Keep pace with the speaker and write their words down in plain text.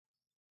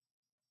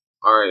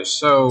Alright,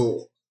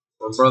 so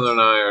my brother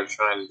and I are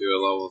trying to do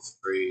a level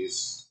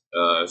 3's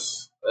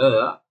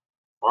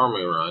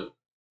farming run.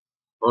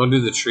 We're gonna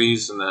do the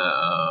trees and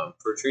the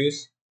fruit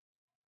trees.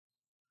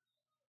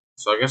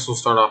 So I guess we'll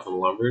start off with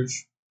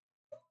lumberage.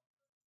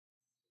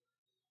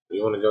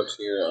 You want to go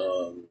to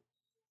your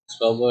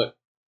spell book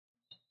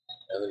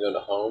and then go to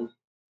home.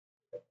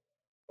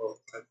 It'll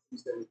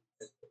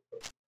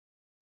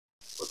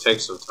take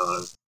some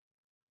time.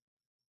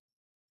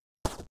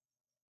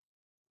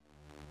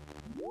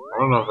 I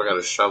don't know if I got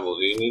a shovel.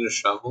 Do you need a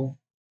shovel?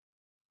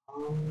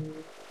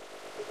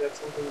 Is that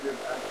something that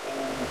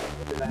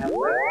I have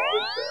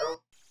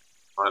left?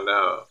 Find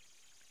out.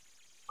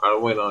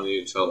 I'll wait on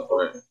you to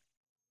teleport.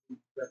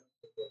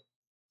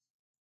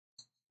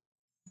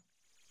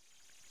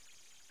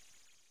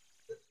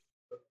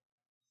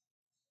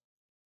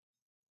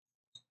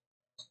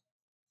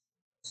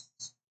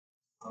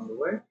 On the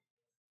way?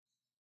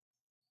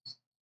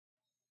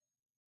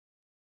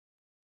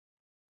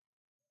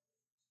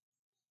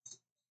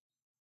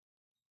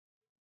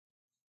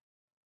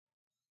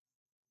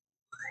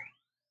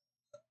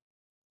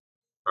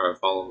 Alright,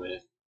 follow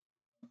me.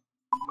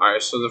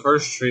 Alright, so the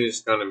first tree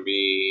is gonna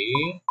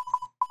be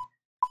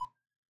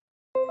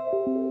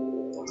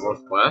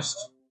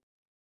northwest.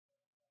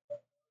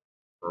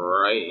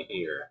 Right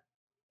here.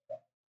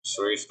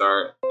 So we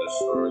start, this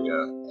is where we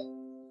go.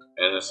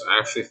 And it's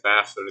actually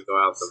faster to go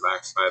out the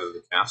back side of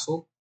the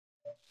castle.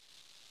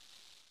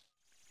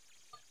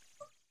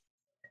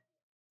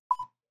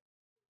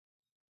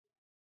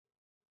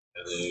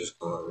 And then you just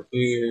go over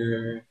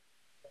here.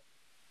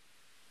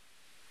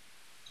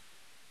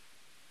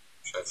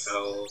 Check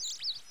health.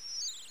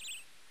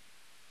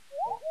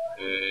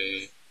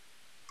 Okay.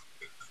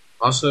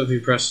 Also, if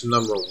you press the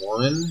number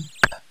 1,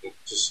 you can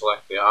just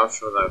select the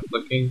option without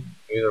clicking.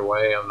 Either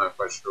way, I'm not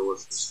quite sure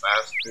which is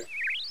faster.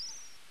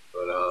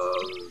 But,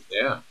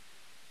 yeah.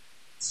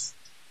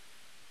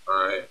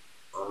 Alright.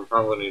 I'm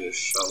probably gonna need a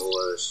shovel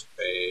or a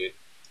spade.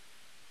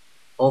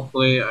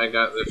 Hopefully, I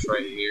got this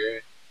right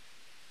here.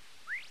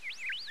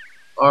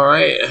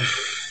 Alright.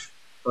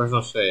 Where's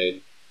my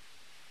spade?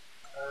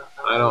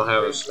 I don't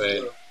have a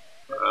spade.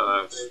 I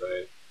don't have a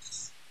spade.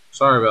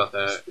 Sorry about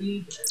that.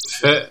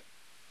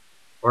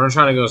 We're not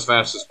trying to go as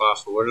fast as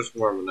possible. We're just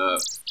warming up.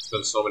 It's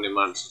been so many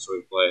months since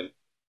we played.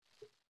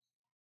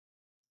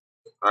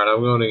 Alright,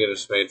 I'm going to get a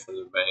spade from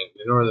the bank.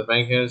 You know where the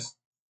bank is?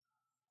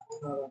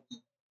 Oh,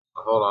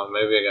 hold on,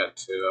 maybe I got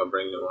 2. I'll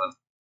bring you one.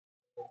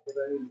 Oh,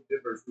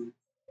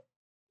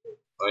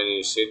 you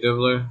need a seed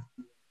dibbler?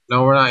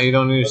 No, we're not. You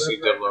don't need a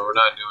seed dibbler. We're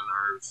not doing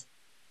herbs.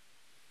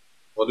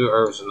 We'll do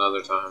herbs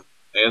another time.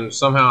 And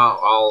somehow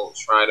I'll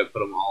try to put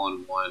them all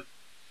in one.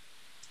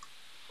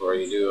 Where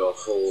you do a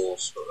full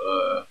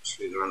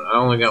speed run. I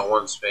only got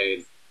 1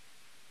 spade.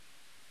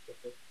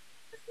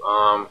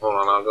 Hold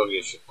on, I'll go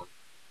get you one.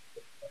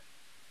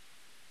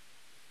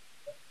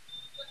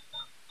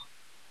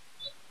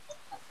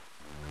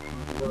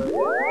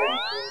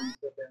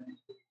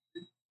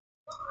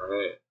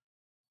 Alright.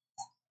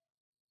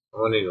 I'm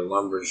gonna need a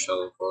lumber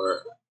shovel for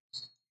it.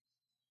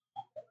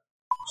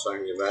 So I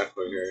can get back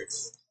over here.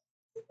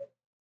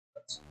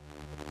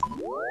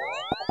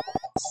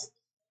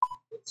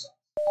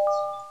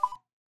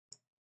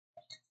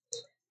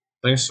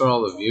 Thanks to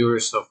all the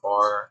viewers so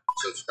far,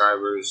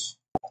 subscribers.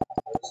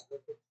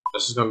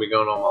 This is gonna be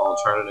going on my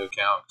alternative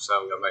account because I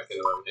haven't got back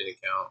into my main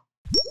account.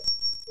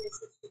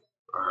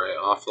 Alright,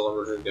 off the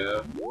lumber to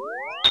go.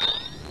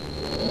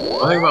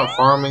 One thing about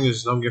farming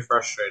is don't get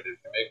frustrated.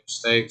 If you make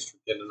mistakes,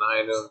 forget an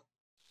item,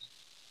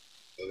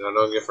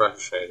 don't get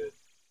frustrated.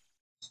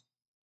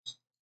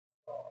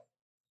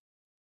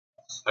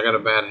 I got a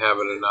bad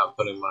habit of not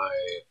putting my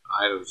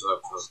items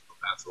up for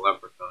Path of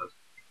Leprechaun.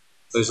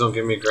 Please don't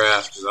give me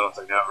grass because I don't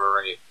think I have a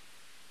rate.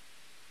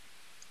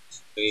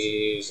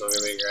 Please don't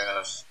give me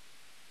grass.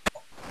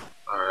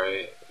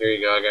 Alright, here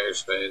you go, I got your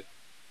spade.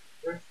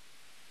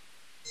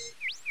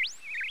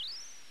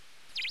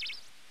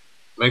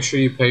 Make sure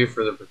you pay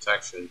for the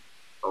protection.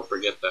 Don't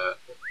forget that.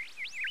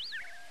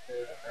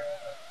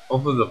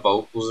 Hopefully the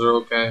vocals are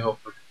okay.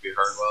 Hopefully it can be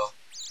heard well.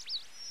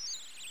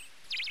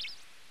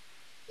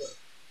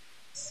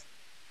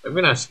 It'd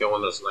be nice to get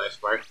one that's nice,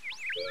 right?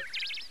 Yeah.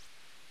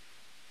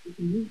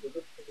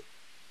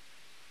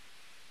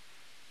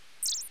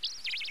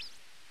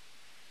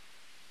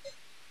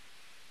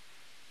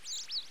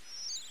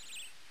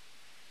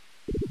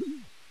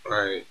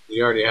 Alright,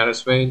 you already had a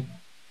spade?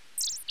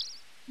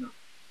 No.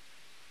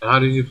 And how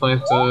did you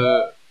plant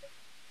the...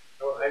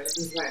 Oh, I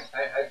just plant.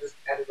 I just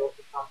added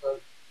ultra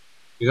compost.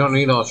 You don't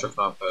need ultra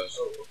compost.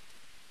 Oh.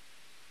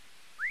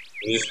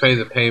 You just pay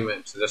the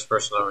payment to this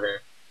person over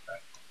here.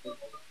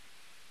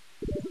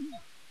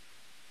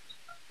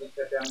 Put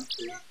that down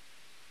to...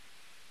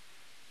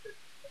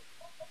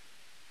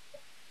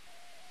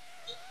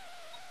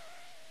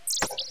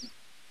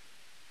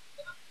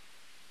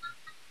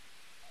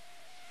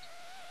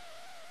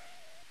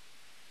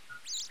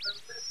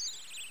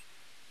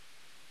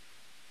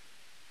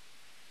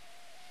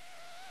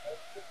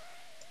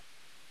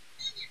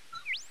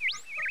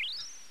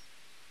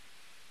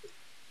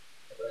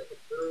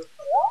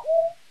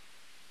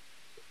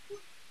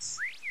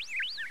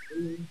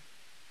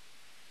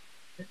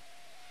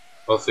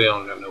 Hopefully I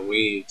don't got no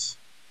weeds.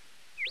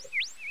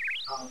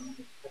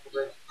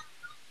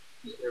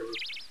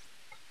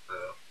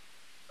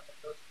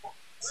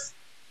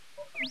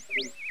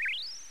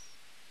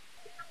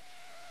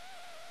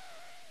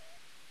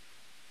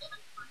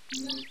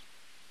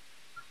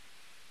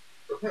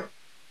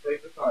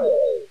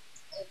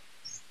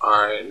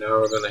 Alright, now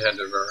we're gonna head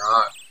to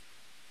Verrat.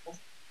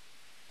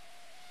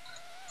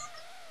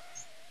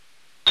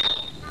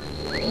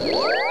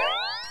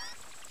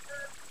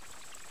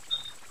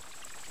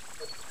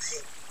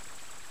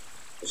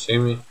 You see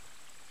me?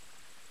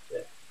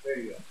 Yeah, there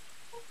you go.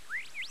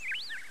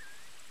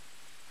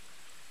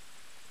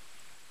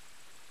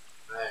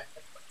 Alright.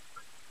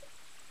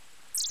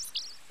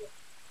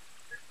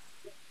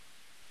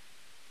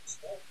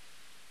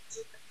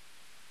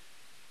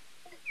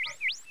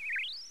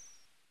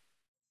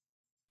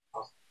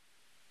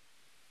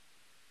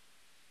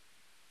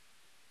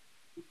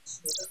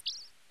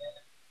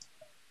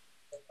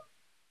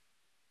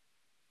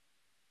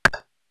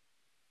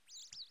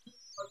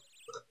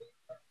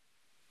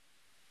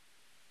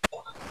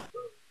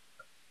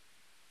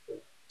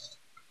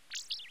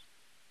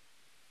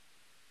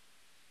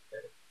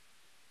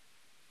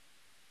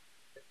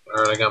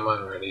 Alright, I got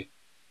mine ready.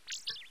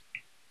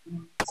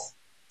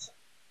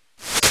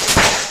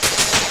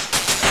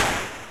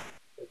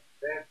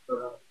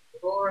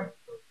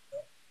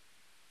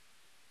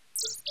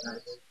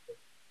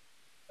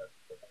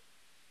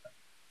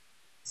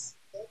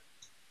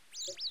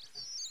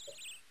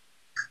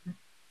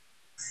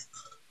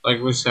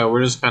 Like we said,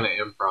 we're just kind of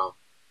improv.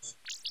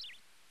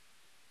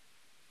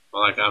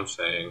 Well, like I'm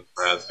saying,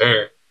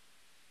 rather.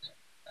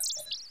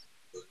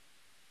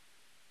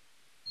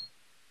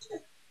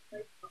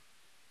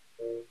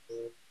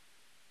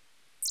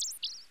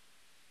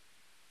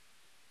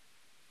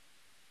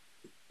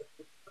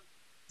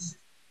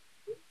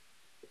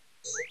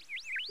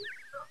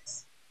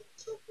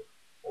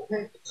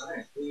 Okay,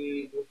 alright,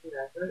 we looked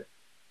at it.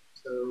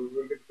 So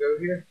we're good to go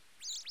here.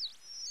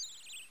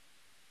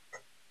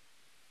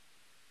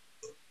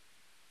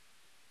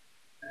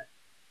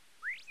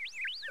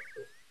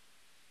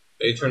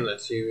 They turn the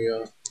TV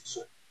on.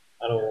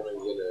 I don't want to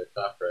get a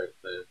copyright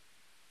thing.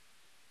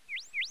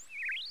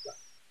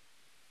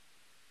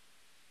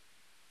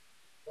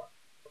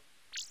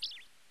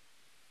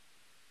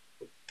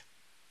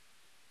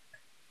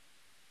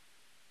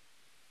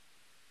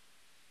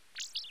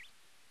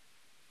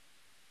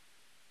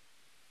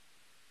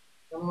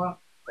 Come on.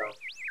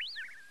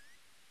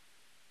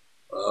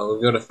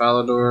 We go to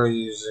Falador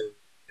using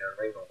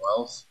Ring of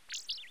Wealth.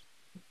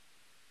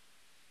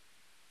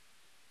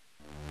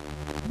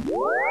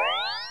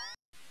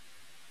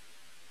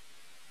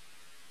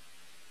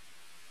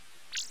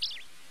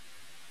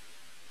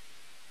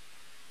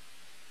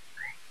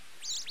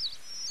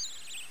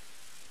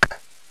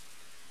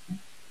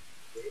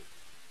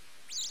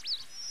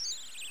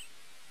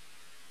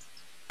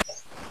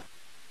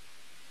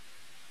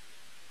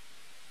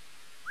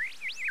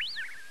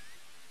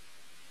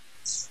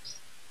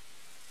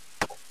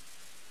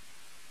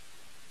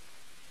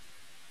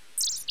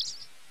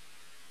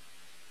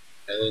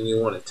 And then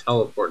you want to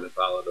teleport to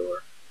Falador.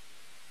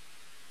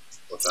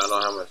 Which I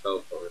don't have my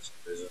teleport for some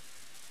reason.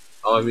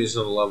 Oh, I'm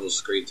using the level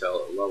 3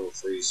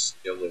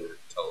 skiller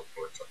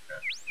teleports,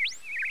 okay.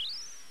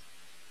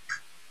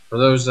 For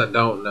those that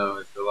don't know,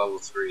 if you're level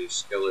 3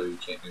 skiller, you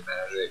can't do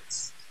magic.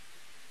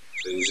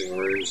 So using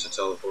runes to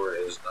teleport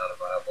is not a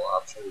viable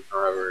option.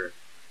 However,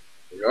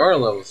 if you are a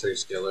level 3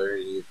 skiller,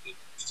 you can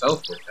use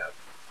teleport tab.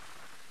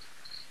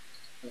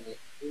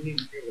 We need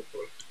to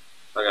teleport.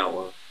 I got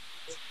one.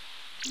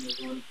 We're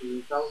going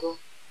to Salvo.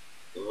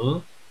 Mm-hmm.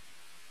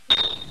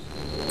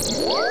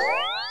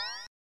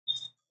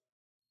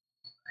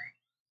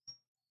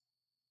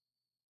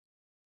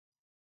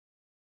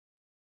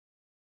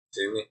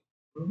 See me?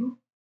 Mm-hmm.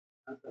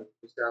 Okay,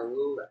 just got a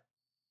little left.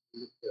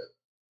 Good.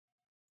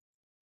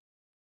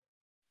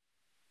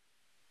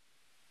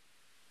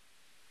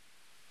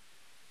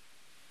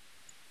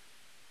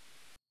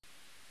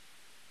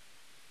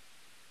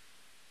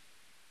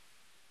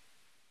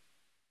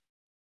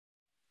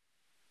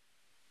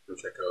 Go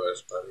check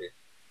OS, buddy.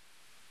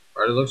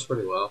 Alright, it looks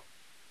pretty well.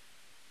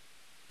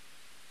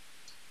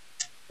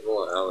 I'm a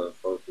little out of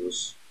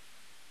focus.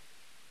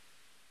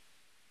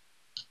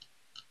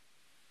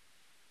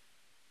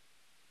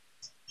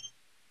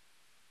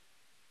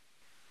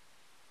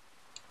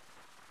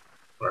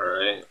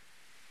 Alright.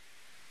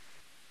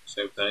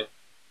 Same thing.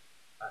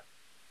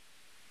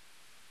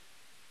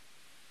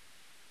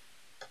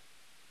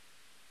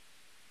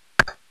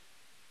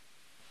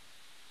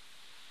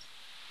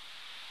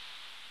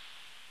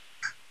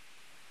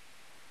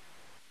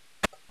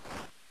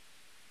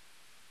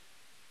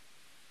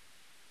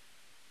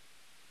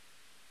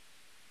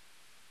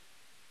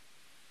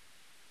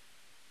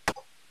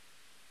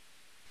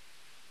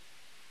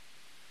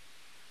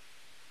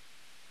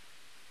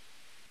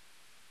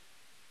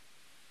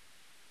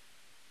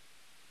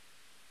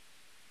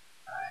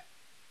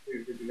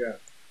 You're good to go.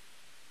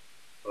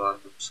 Hold on,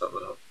 something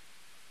up.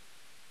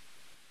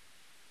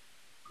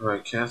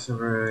 Alright,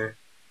 Catherine.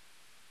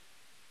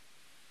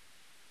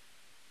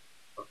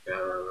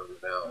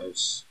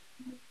 nice.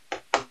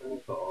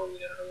 Oh,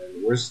 yeah.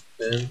 Where's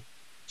the pen?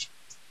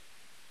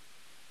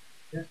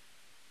 Yeah.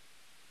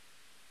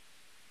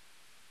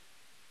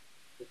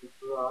 This is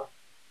the rock.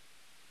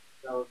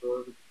 That was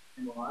the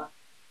single lot.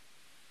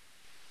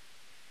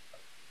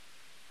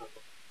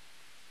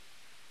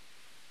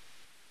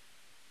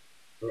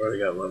 We already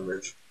got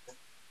leverage.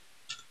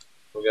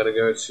 We gotta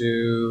go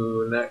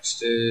to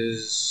next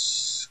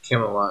is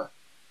Camelot.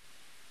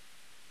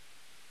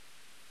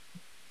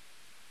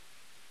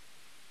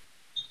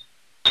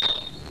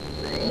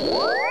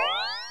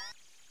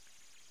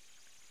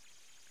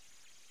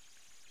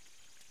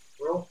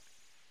 Roll.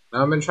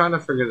 Now I've been trying to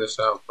figure this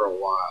out for a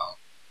while.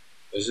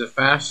 Is it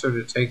faster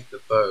to take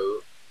the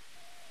boat,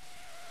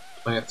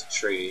 plant the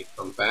tree,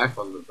 come back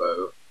on the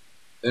boat,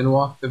 then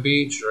walk the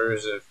beach, or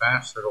is it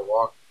faster to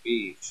walk the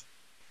beach,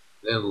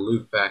 then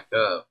loop back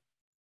up,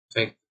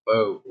 take the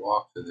boat,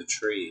 walk to the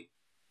tree,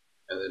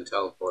 and then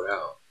teleport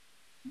out?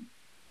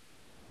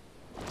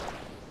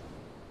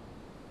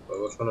 But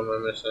which one am I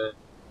missing?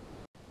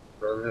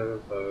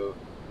 Brimhaven boat.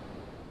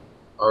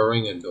 Oh,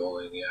 Ring and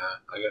Doling, yeah.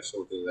 I guess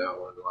we'll do that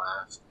one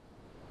last.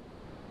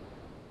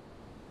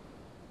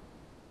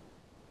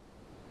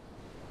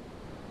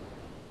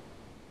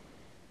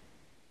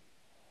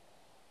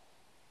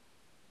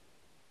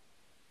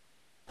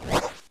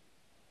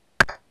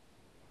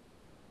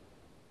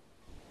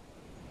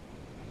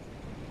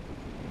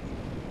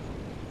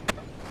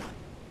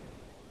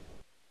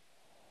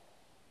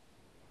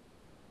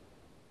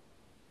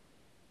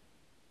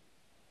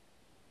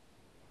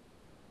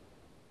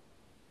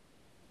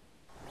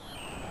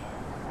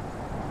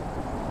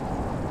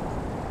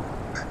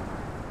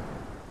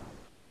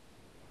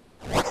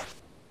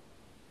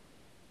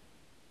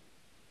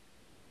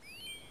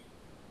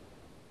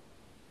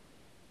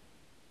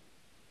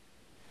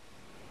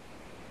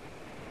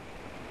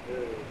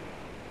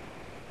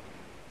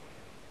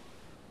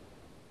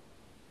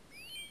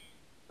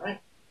 Alright.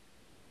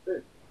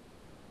 Good.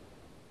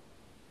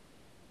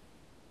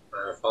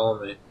 Alright,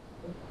 follow me.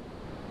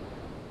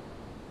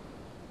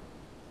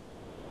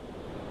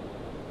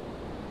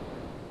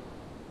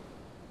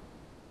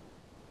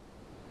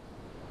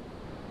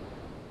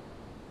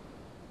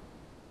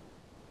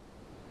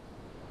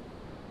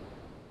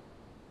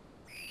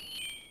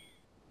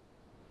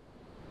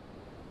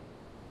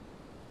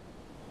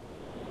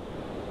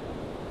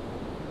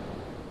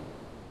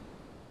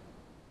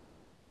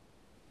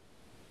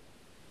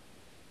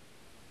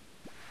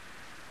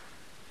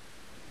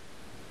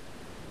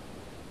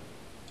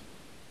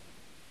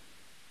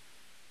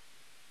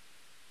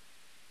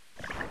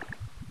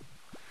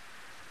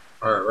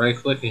 Alright, right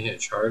click and hit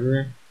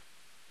Charter,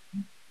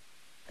 and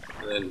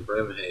then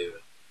Brimhaven.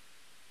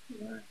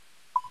 Alright.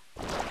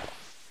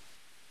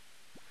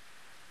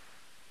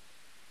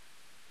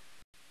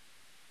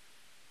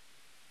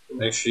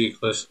 Make sure you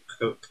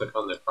click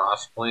on the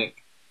cross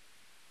plank.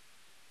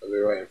 It'll be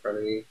right in front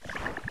of you.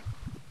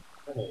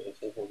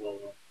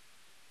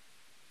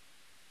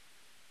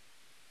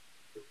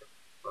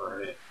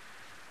 Alright.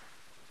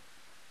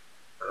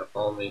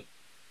 Follow me.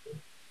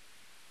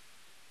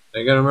 Now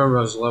you gotta remember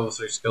I was a level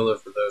 3 skiller.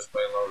 For those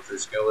playing level 3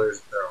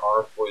 skillers, there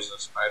are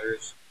poisonous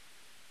spiders.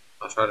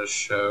 I'll try to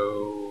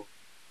show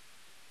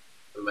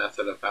the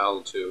method of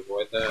how to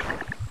avoid that.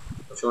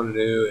 What you want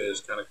to do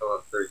is kind of come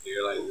up through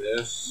here like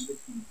this.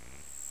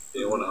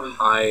 You want to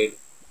hide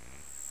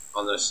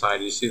on this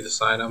side. You see the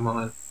side I'm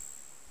on?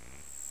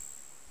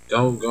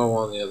 Don't go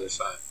on the other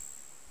side.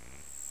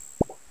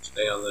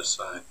 Stay on this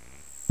side.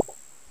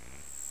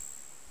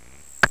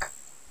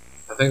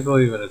 I think they'll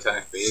even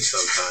attack me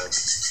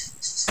sometimes.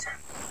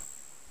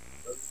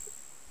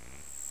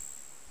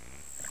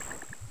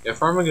 Yeah,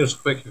 farming goes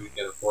quick if you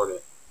can afford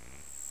it.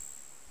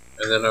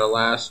 And then our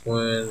last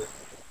one,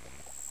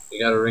 you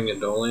got a Ring of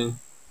Doling.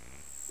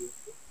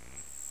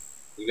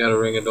 You got a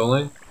Ring of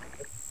Doling?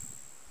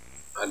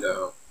 I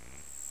know.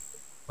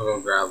 I'll go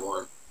grab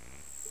one.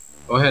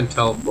 Go ahead and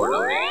teleport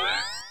on me.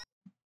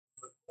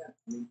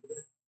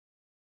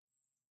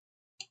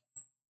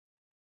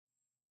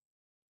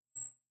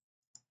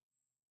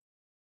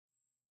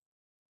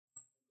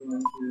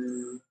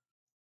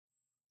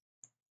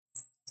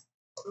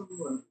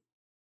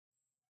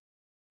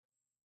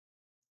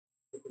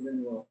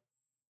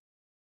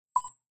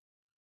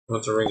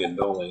 What's a Ring of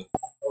Doling?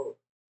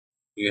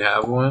 You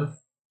have one?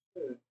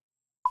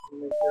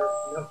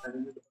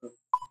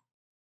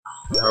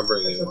 I'll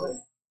bring you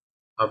one.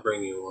 I'll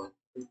bring you one.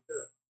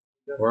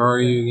 Where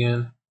are you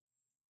again?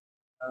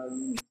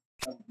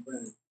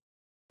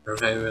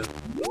 Brimhaven?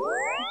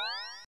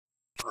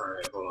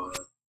 Alright, hold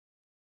on.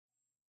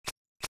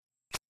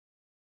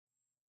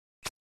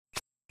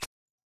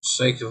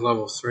 Sake of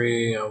level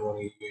 3, I'm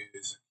going to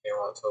use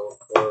Camelot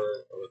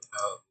Teleport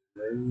without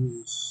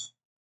rooms.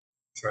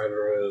 Try to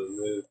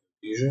remove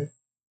confusion.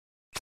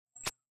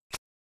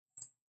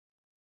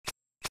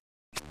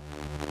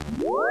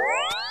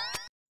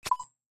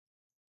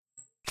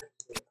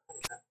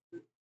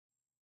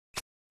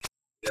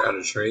 You're out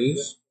of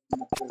trees?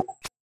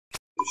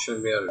 You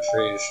shouldn't be out of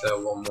trees, you should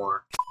have one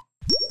more.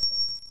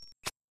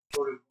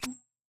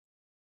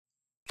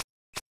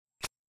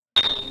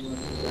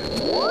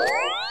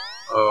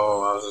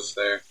 it's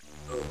there.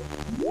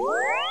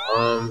 Where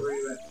are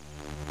you at?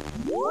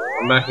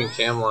 I'm back in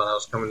Camelot. I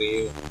was coming to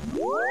you.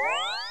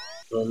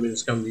 You want me to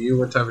just come to you?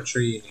 What type of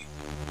tree you need?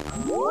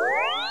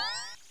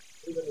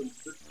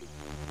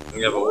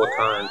 Yeah, but what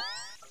kind?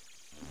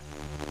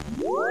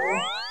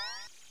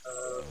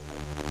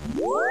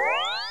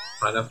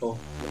 Pineapple?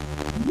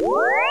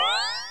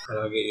 And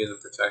I'll get you the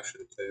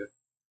protection too.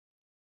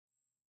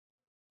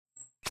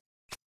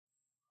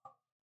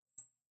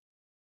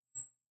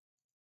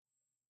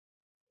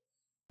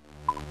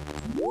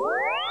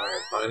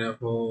 Alright,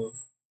 pineapple.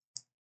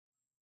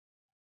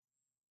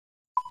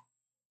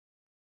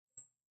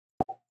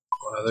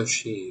 Another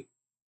sheep.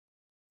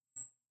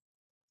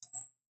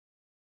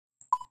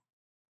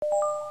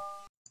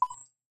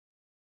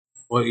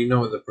 Well, you know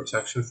what the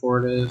protection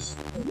for it is?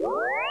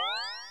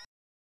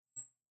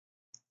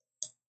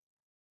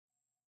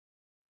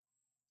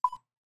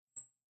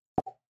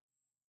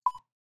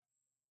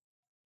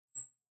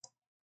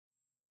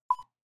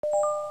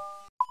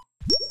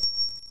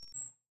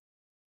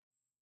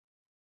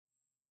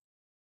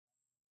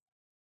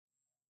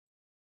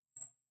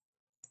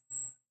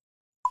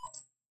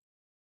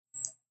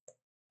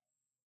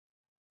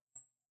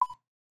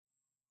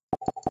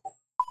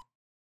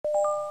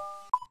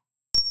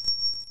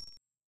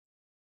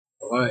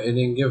 Well, it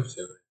didn't give it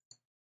to me.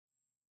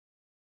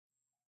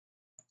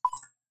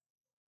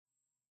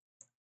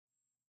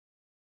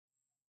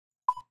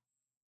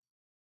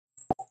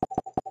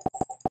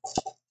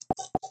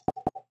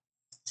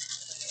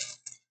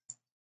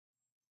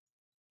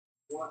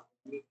 What?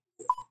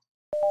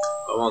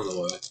 I'm on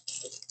the way.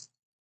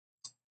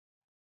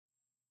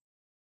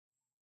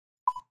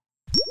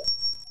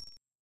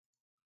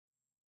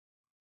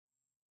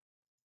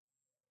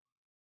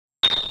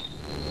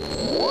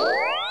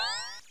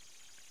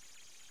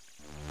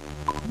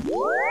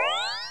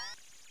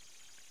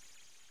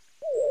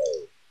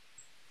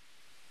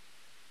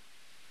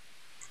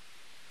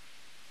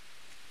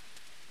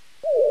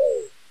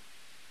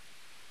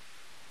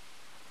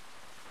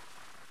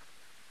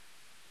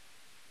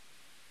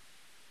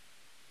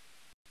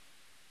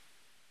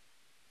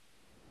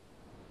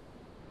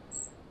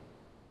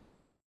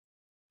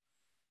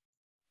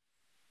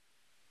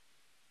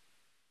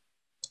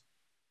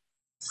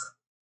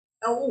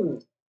 Oh!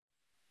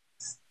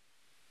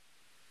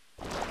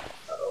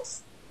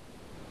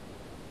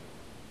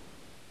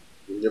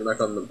 You can get back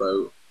on the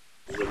boat.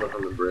 You can get back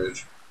on the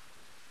bridge.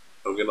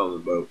 Don't get on the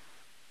boat.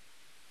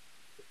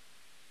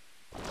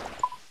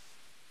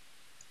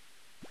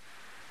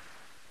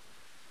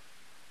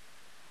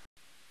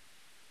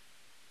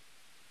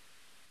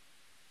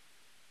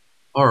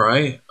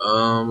 Alright,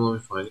 let me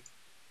find it.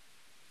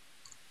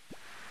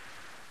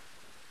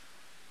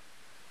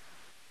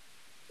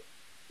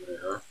 There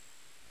you are.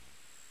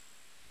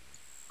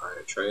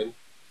 Alright, trade.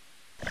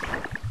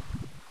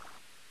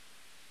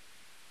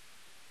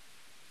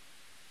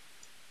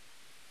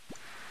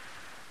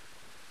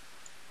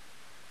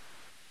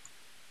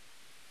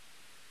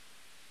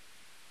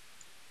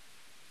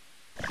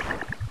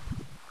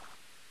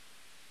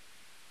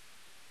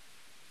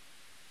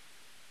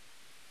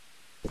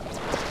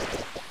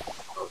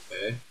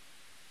 Okay.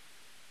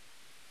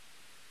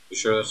 You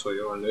sure that's what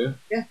you want to do?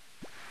 Yeah.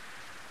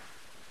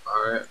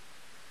 Alright.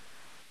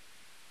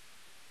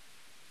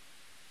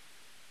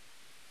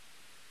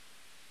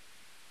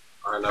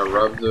 Alright, now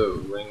rub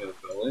the ring of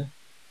belly.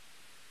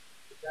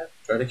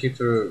 Try to keep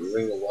the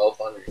ring of wealth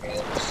on your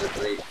hand. This is a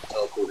great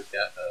teleport to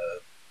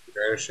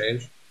Grand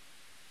Exchange.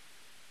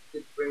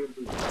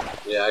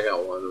 Yeah, I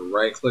got one.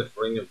 Right click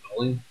ring of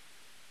belly.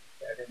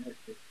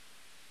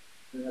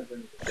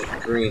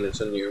 It's green,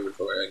 it's in your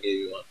inventory. I gave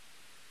you one.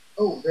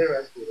 Oh, there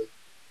I see it.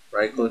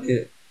 Right click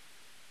it.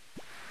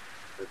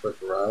 Right click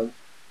rub. And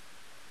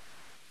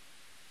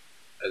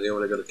then you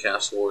want to go to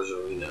Castle Wars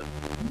Arena.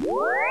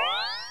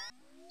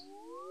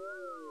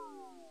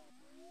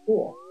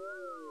 Cool.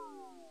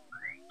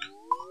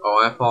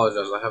 Oh, I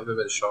apologize. I haven't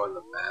been showing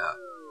the map.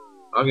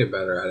 I'll get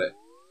better at it.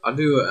 I'll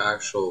do an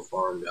actual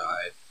farm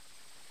guide.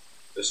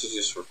 This is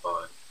just for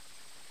fun.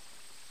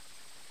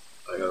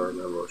 I gotta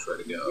remember which way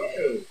to go.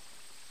 Yay.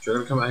 If you're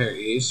gonna come out here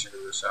east, you're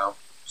gonna go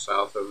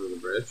south over the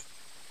bridge.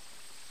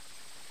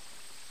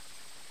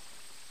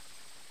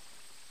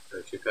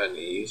 Gonna keep heading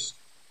east.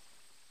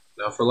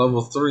 Now for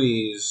level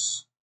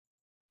 3s,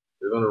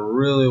 you're gonna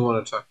really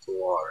want to tuck the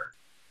water.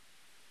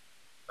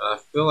 And I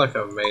feel like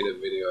I've made a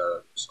video out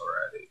of this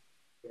already.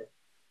 Yeah.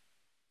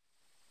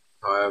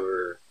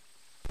 However,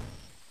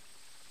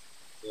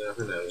 you know,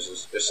 who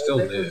knows? It's still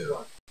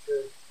new.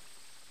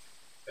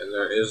 And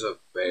there is a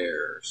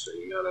bear, so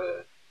you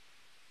gotta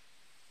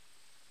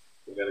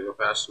go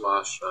past the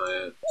Moss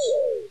Giants.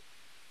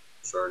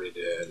 Which I already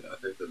did. I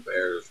think the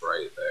bear is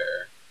right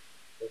there.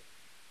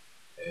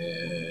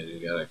 And you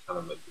gotta kind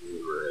of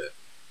maneuver it.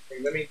 Hey,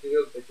 let me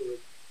do it.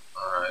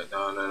 Alright,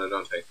 no,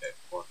 don't take it.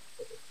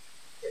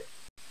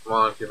 Come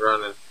on, keep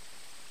running.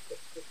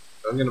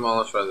 Don't get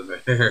demolished by the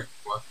bear.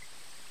 Come on.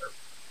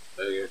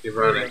 There you go, keep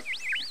running.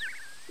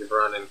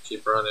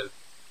 Keep running.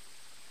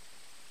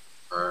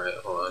 Alright,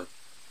 hold on.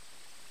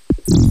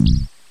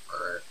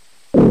 Alright.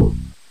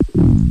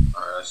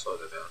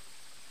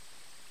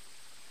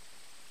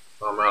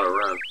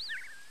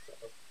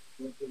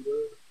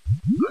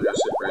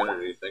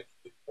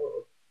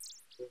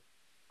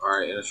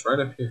 It's right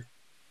up here.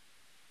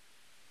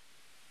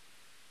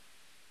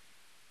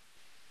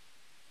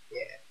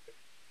 Yeah.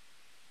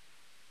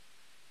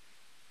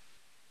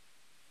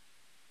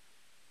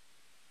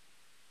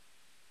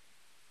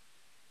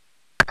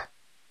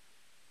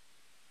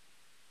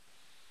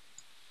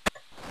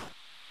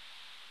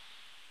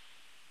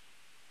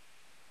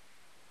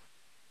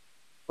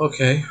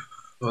 Okay.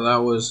 Well,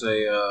 that was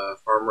a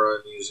farm run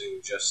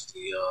using just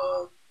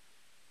the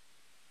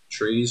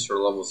trees for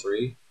level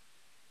 3.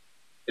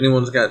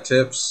 Anyone's got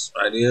tips,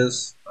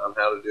 ideas on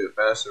how to do it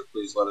faster,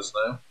 please let us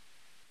know.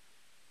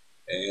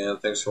 And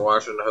thanks for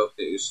watching. I hope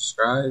that you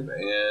subscribe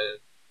and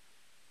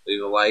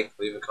leave a like,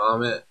 leave a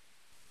comment,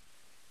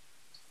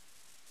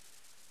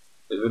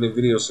 leave any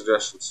video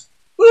suggestions.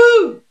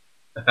 Woo!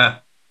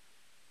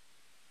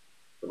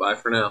 Goodbye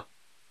for now.